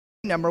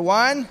number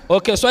 1.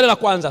 Okay, swali la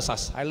kwanza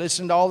sasa. I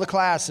listened to all the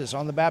classes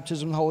on the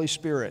baptism of the Holy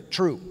Spirit.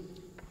 True.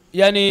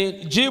 Yani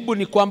jibu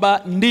ni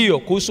kwamba ndio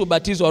kuhusu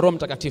ubatizo wa Roho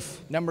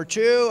Mtakatifu. Number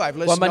 2, I've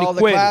listened to all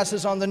the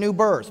classes on the new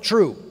birth.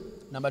 True.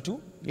 Number 2?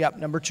 Yep,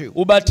 number 2.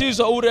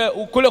 Ubatizo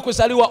kule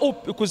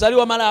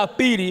kuzaliwa mara ya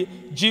pili,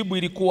 jibu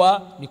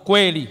ilikuwa ni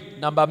kweli.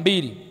 Namba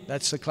 2.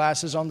 That's the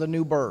classes on the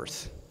new birth.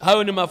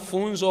 Hayo ni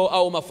mafunzo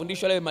au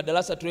mafundisho yale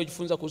madarasa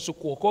tunayojifunza kuhusu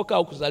kuokoka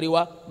au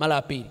kuzaliwa mara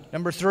ya pili.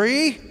 Number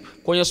 3.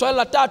 Kwenye swali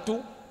la 3,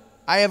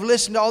 I have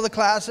listened to all the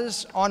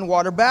classes on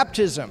water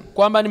baptism.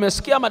 Kwamba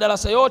nimesikia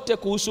madarasa yote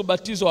kuhusu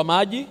ubatizo wa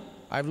maji.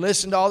 I've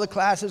listened to all the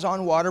classes on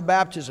water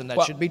baptism.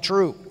 That should be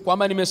true.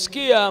 Kwamba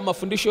nimesikia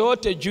mafundisho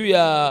yote juu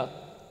ya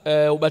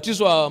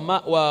ubatizo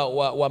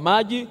wa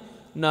maji,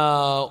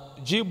 na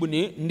jibu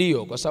ni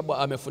ndio kwa sababu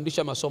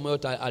amefundisha masomo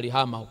yote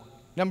alihama huko.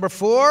 Number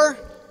 4.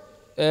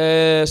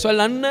 Swali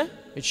la 4,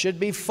 it should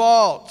be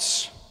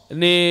false.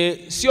 Ni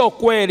sio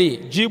kweli.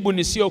 Jibu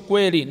ni sio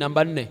kweli.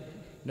 Namba 4.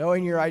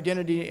 Knowing your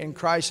identity in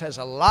Christ has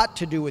a lot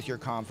to do with your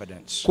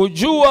confidence.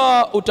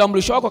 Kujua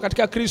utambulisho wako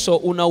katika Kristo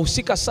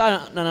unahusika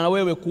sana na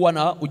wewe kuwa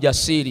na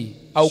ujasiri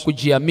au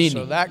kujiamini.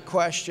 So that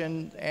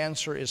question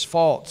answer is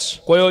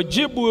false. Kwa hiyo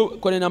jibu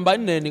kwenye namba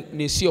 4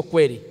 ni sio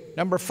kweli.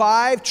 Number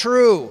 5,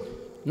 true.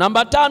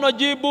 Namba 5,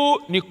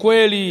 jibu ni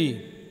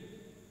kweli.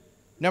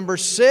 Number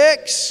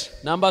 6.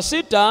 Namba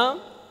 6,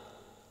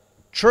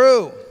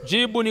 true.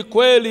 Jibu ni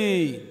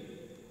kweli.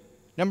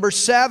 Number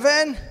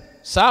 7.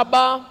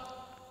 7,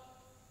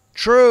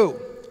 true.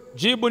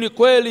 Jibu ni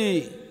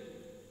kweli.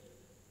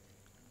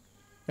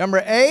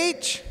 Number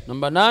 8.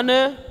 Namba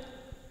 8,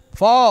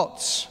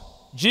 false.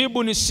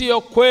 Jibu ni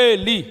sio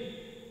kweli.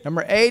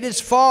 Number 8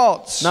 is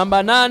false.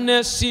 Namba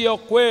 8 sio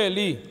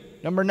kweli.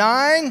 Number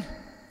 9.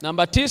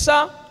 Namba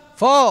 9,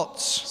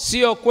 false.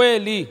 Sio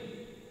kweli.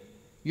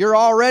 You're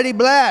already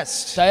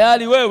blessed.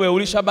 Tayari wewe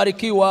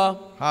ulishabarikiwa.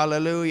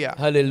 Hallelujah.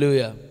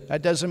 Hallelujah.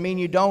 That doesn't mean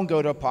you don't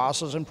go to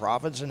apostles and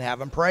prophets and have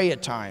them pray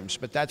at times,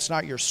 but that's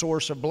not your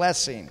source of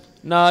blessing.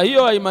 Na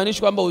hiyo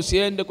haimaanishi kwamba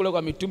usiende kule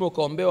kwa mitume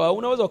ukaombewa.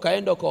 Unaweza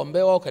ukaenda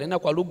ukaombewa ukanena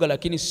kwa lugha,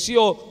 lakini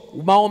sio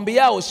maombi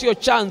yao sio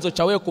chanzo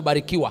cha wewe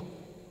kubarikiwa.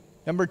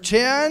 Number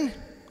 10.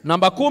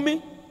 Namba 10,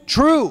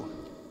 true.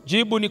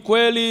 Jibu ni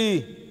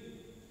kweli.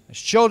 As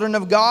children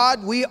of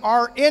God, we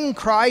are in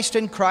Christ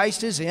and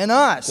Christ is in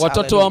us.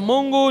 Watoto wa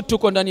Mungu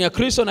tuko ndani ya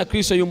Kristo na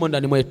Kristo yumo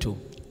ndani mwetu.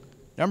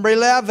 Number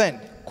 11.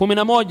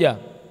 11.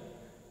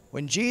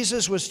 When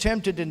Jesus was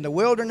tempted in the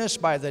wilderness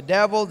by the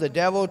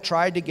devil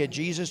tried to get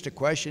Jesus to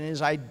question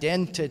his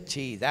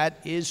identity. That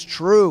is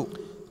true.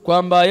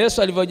 Kwamba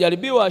Yesu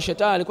alivyojaribiwa,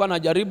 shetani alikuwa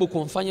anajaribu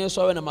kumfanya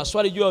Yesu awe na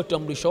maswali juu ya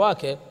utambulisho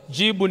wake.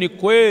 Jibu ni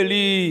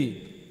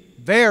kweli.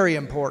 Very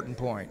important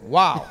point.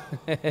 Wow.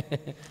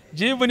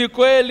 Jibu ni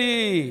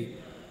kweli.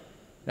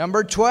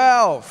 Number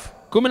 12.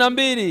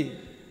 12.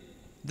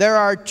 There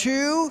are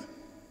 2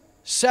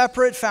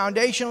 separate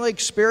foundational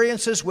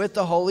experiences with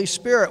the Holy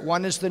Spirit.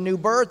 One is the new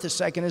birth, the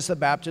second is the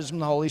baptism of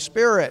the Holy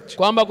Spirit.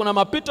 Kwamba kuna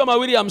mapito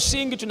mawili ya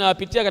msingi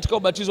tunayapitia katika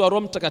ubatizo wa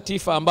Roho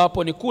Mtakatifu,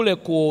 ambapo ni kule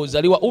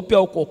kuzaliwa upya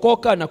au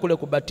kuokoka na kule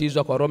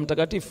kubatizwa kwa Roho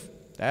Mtakatifu.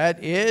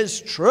 That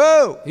is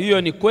true.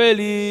 Hiyo ni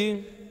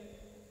kweli.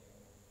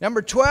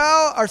 Number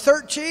 12 or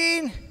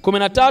 13.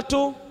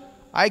 13.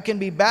 I can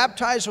be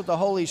baptized with the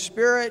Holy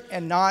Spirit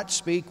and not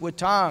speak with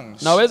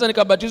tongues. Naweza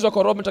nikabatizwa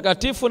kwa Roho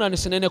Mtakatifu na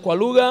nisinene kwa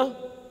lugha.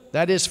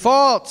 That is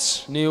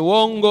false. Ni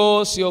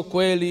uongo, sio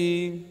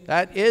kweli.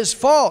 That is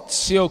false.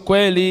 Sio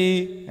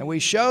kweli. And we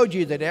showed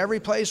you that every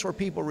place where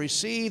people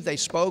received, they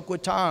spoke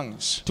with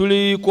tongues.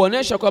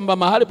 Tulikuonesha kwamba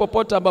mahali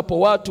popote ambapo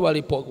watu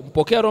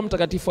walipokea Roho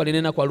Mtakatifu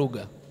walinena kwa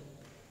lugha.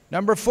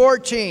 Number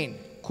 14.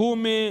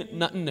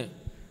 14.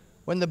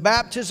 When the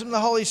baptism of the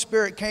Holy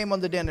Spirit came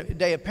on the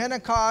day of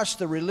Pentecost,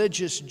 the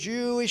religious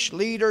Jewish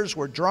leaders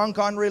were drunk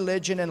on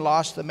religion and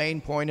lost the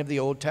main point of the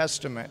Old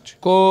Testament.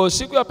 Kwa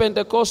siku ya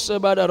Pentekoste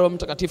baada ya Roho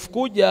Mtakatifu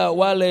kuja,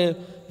 wale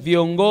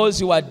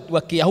viongozi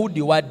wa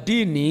Kiyahudi wa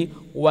dini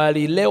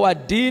walilewa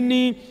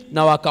dini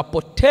na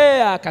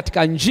wakapotea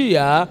katika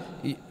njia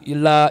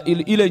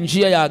ile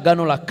njia ya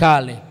Agano la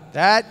Kale.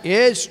 That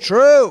is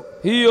true.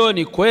 Hiyo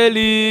ni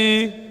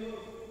kweli.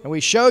 And we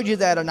showed you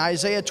that in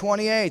Isaiah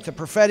 28, the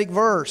prophetic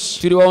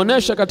verse.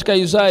 Tuliwaonesha katika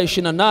Isaya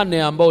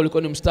 28 ambao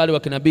ulikuwa ni mstari wa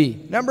kinabii.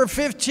 Number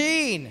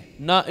 15.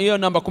 Na hiyo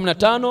namba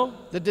 15.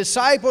 The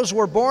disciples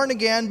were born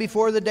again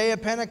before the day of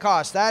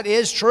Pentecost. That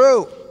is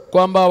true.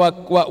 Kwamba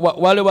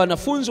wale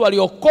wanafunzi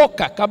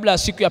waliokoka kabla ya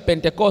siku ya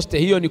Pentekoste.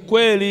 Hiyo ni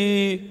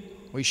kweli.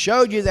 We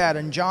showed you that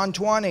in John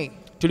 20.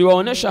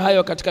 Tuliwaonesha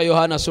hayo katika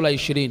Yohana sura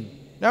 20.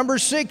 Number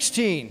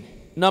 16.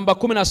 Namba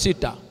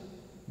 16.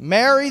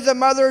 Mary, the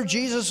mother of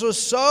Jesus,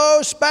 was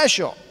so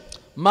special.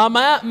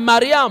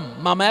 Mariam,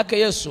 mama yake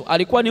Yesu,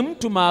 alikuwa ni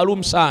mtu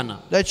maalum sana.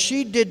 That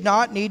she did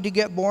not need to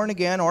get born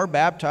again or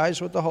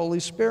baptized with the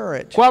Holy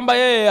Spirit. Kwamba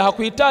yeye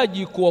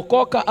hakuhitaji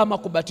kuokoka ama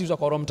kubatizwa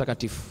kwa Roho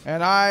Mtakatifu.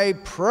 And I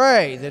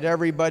pray that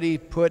everybody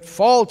put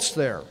false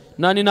there.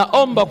 Na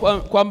ninaomba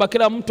kwamba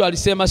kila mtu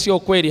alisema sio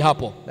kweli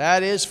hapo.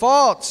 That is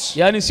false.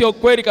 Yani sio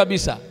kweli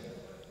kabisa.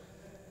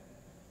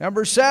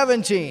 Number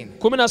 17.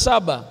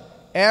 17.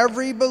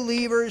 Every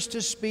believer is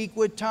to speak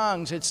with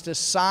tongues. It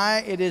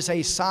is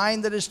a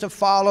sign that is to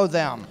follow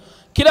them.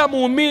 Kila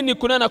muumini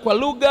kunena kwa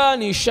lugha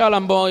ni ishara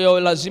ambayo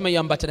lazima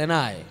iambatane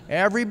naye.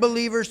 Every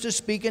believer is to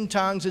speak in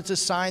tongues. It's a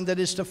sign that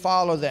is to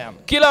follow them.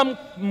 Kila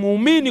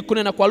muumini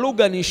kunena kwa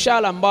lugha ni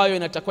ishara ambayo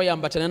inatakiwa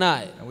iambatane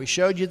naye. And we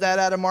showed you that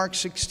out of Mark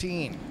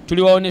 16.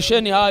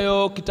 Tuliwaonesheni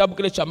hayo kitabu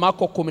kile cha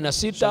Marko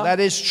 16. So that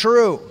is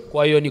true.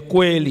 Kwa hiyo ni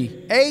kweli.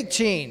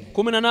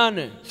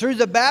 18. Through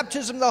the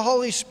baptism of the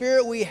Holy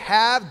Spirit we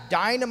have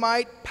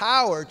dynamite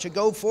power to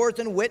go forth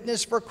and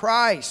witness for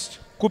Christ.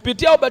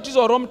 Kupitia ubatizo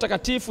wa Roho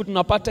Mtakatifu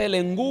tunapata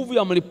ile nguvu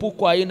ya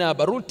mlipuko aina ya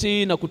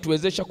baruti na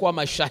kutuwezesha kuwa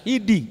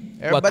mashahidi wa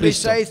Kristo. Everybody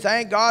say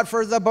thank God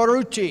for the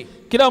baruti.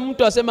 Kila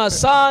mtu asema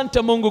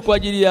asante Mungu kwa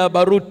ajili ya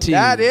baruti.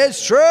 That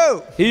is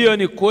true. Hiyo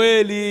ni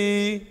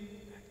kweli.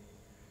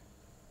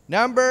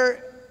 Number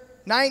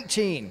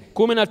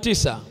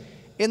 19.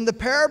 In the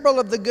parable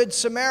of the Good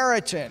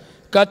Samaritan,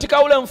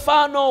 katika ule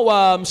mfano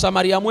wa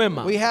Msamaria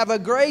mwema, we have a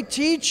great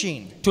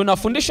teaching.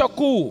 Tunafundisha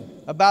kuu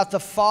about the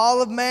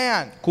fall of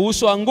man,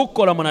 kuhusu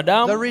anguko la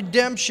mwanadamu, the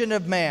redemption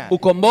of man,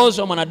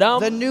 ukombozi wa mwanadamu,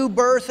 the new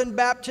birth and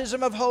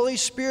baptism of Holy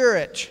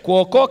Spirit,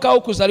 kuokoka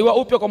au kuzaliwa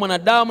upya kwa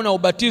mwanadamu na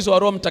ubatizo wa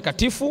Roho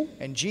Mtakatifu,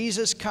 and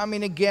Jesus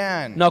coming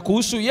again. na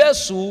kuhusu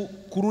Yesu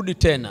kurudi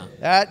tena.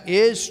 That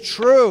is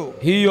true.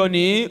 Hiyo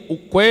ni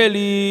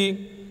ukweli.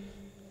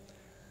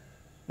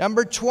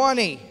 Number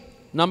 20.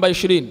 Namba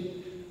 20.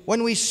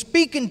 When we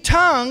speak in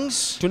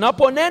tongues,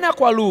 tunaponena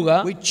kwa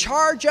lugha, we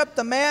charge up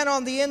the man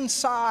on the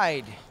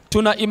inside.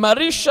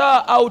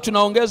 Tunaimarisha au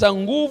tunaongeza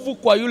nguvu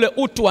kwa yule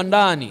utu wa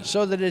ndani,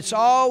 so that it's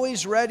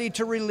always ready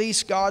to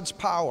release God's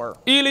power.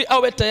 Ili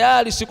awe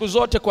tayari siku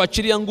zote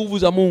kuachilia nguvu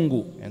za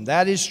Mungu. And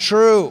that is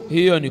true.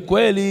 Hiyo ni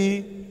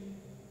kweli.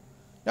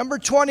 Number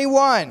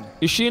 21.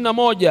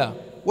 21.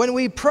 When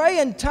we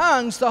pray in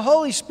tongues, the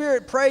Holy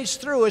Spirit prays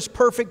through us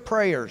perfect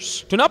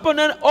prayers.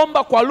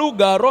 Tunapoomba kwa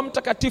lugha, Roho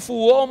Mtakatifu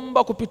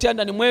huomba kupitia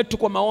ndani mwetu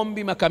kwa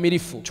maombi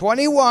makamilifu.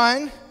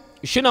 21.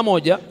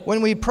 21.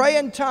 When we pray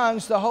in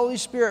tongues, the Holy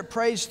Spirit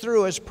prays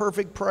through us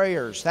perfect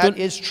prayers. That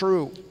is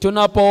true.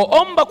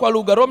 Tunapoomba kwa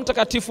lugha, Roho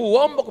Mtakatifu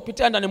huomba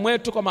kupitia ndani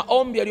mwetu kwa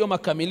maombi yaliyo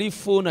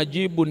makamilifu, na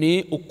jibu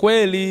ni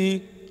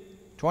ukweli.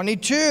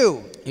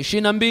 22.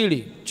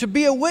 22. To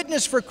be a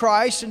witness for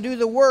Christ and do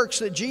the works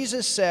that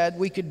Jesus said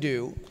we could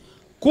do.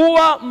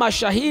 Kuwa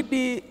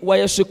mashahidi wa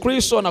Yesu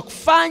Kristo na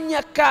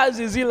kufanya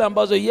kazi zile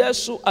ambazo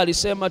Yesu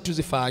alisema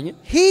tuzifanye.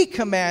 He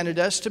commanded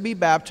us to be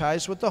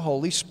baptized with the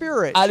Holy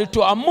Spirit.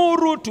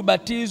 Alituamuru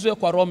tubatizwe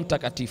kwa Roho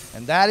Mtakatifu.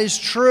 And that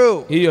is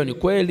true. Hiyo ni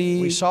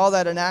kweli. We saw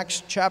that in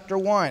Acts chapter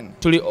 1.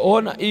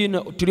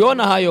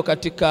 Tuliona hayo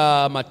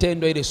katika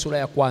Matendo ile sura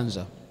ya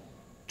kwanza.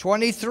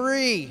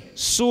 23.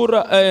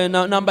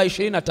 Namba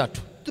 23.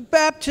 The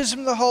baptism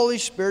of the Holy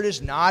Spirit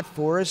is not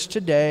for us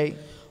today.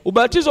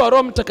 Ubatizo wa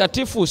Roho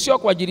Mtakatifu sio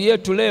kwa ajili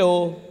yetu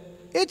leo.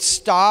 It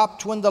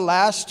stopped when the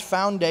last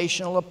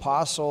foundational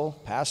apostle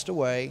passed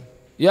away.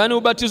 Yaani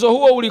ubatizo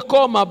huo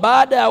ulikoma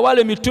baada ya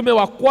wale mitume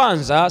wa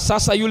kwanza,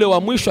 sasa yule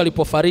wa mwisho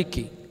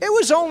alipofariki. It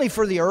was only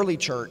for the early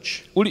church.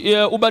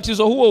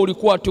 Ubatizo huo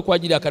ulikuwa tu kwa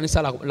ajili ya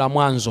kanisa la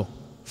mwanzo.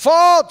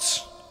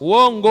 False.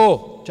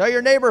 Uongo. Tell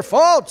your neighbor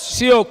false.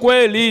 Sio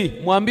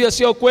kweli. Mwambie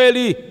sio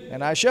kweli.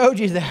 And I showed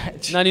you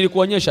that. Na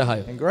nilikuonyesha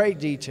hayo in great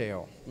detail.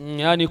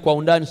 Yaani kwa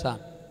undani sana.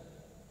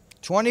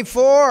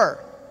 24.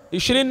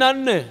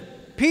 24.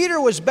 Peter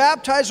was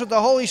baptized with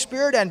the Holy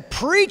Spirit and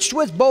preached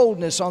with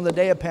boldness on the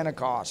day of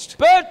Pentecost.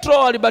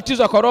 Petro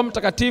alibatizwa kwa Roho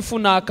Mtakatifu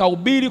na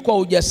akahubiri kwa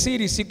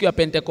ujasiri siku ya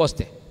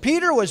Pentekoste.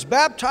 Peter was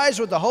baptized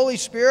with the Holy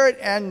Spirit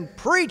and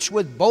preached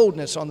with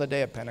boldness on the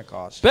day of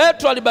Pentecost.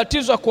 Petro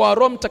alibatizwa kwa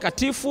Roho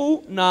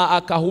Mtakatifu na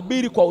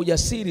akahubiri kwa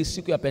ujasiri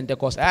siku ya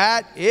Pentekoste.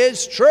 That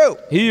is true.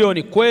 Hiyo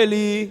ni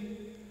kweli.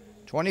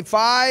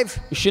 25.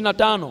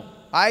 25.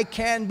 I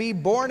can be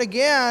born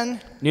again.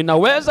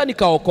 Ninaweza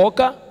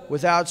nikaokoka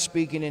without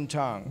speaking in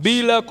tongues.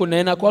 Bila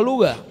kunena kwa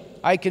lugha.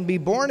 I can be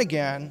born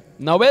again.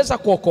 Naweza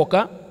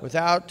kuokoka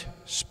without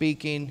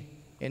speaking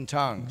in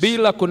tongues.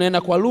 Bila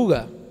kunena kwa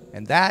lugha.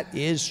 And that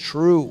is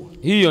true.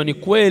 Hiyo ni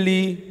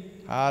kweli.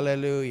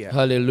 Hallelujah.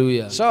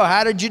 Hallelujah. So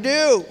how did you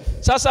do?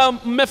 Sasa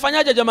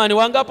mmefanyaje jamani?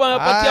 Wangapi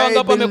wamepatia,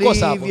 wangapi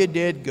wamekosa hapo? I believe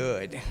you did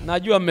good.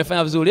 Najua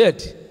mmefanya vizuri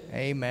eti.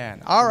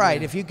 Amen. All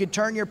right, if you could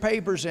turn your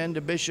papers in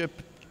to Bishop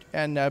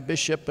and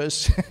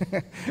Bishopess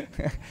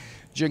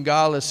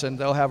Jingales, and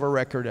they'll have a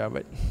record of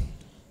it.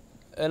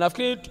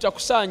 Nafikiri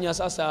tutakusanya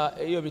sasa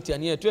hiyo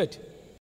mitihani yetu eti.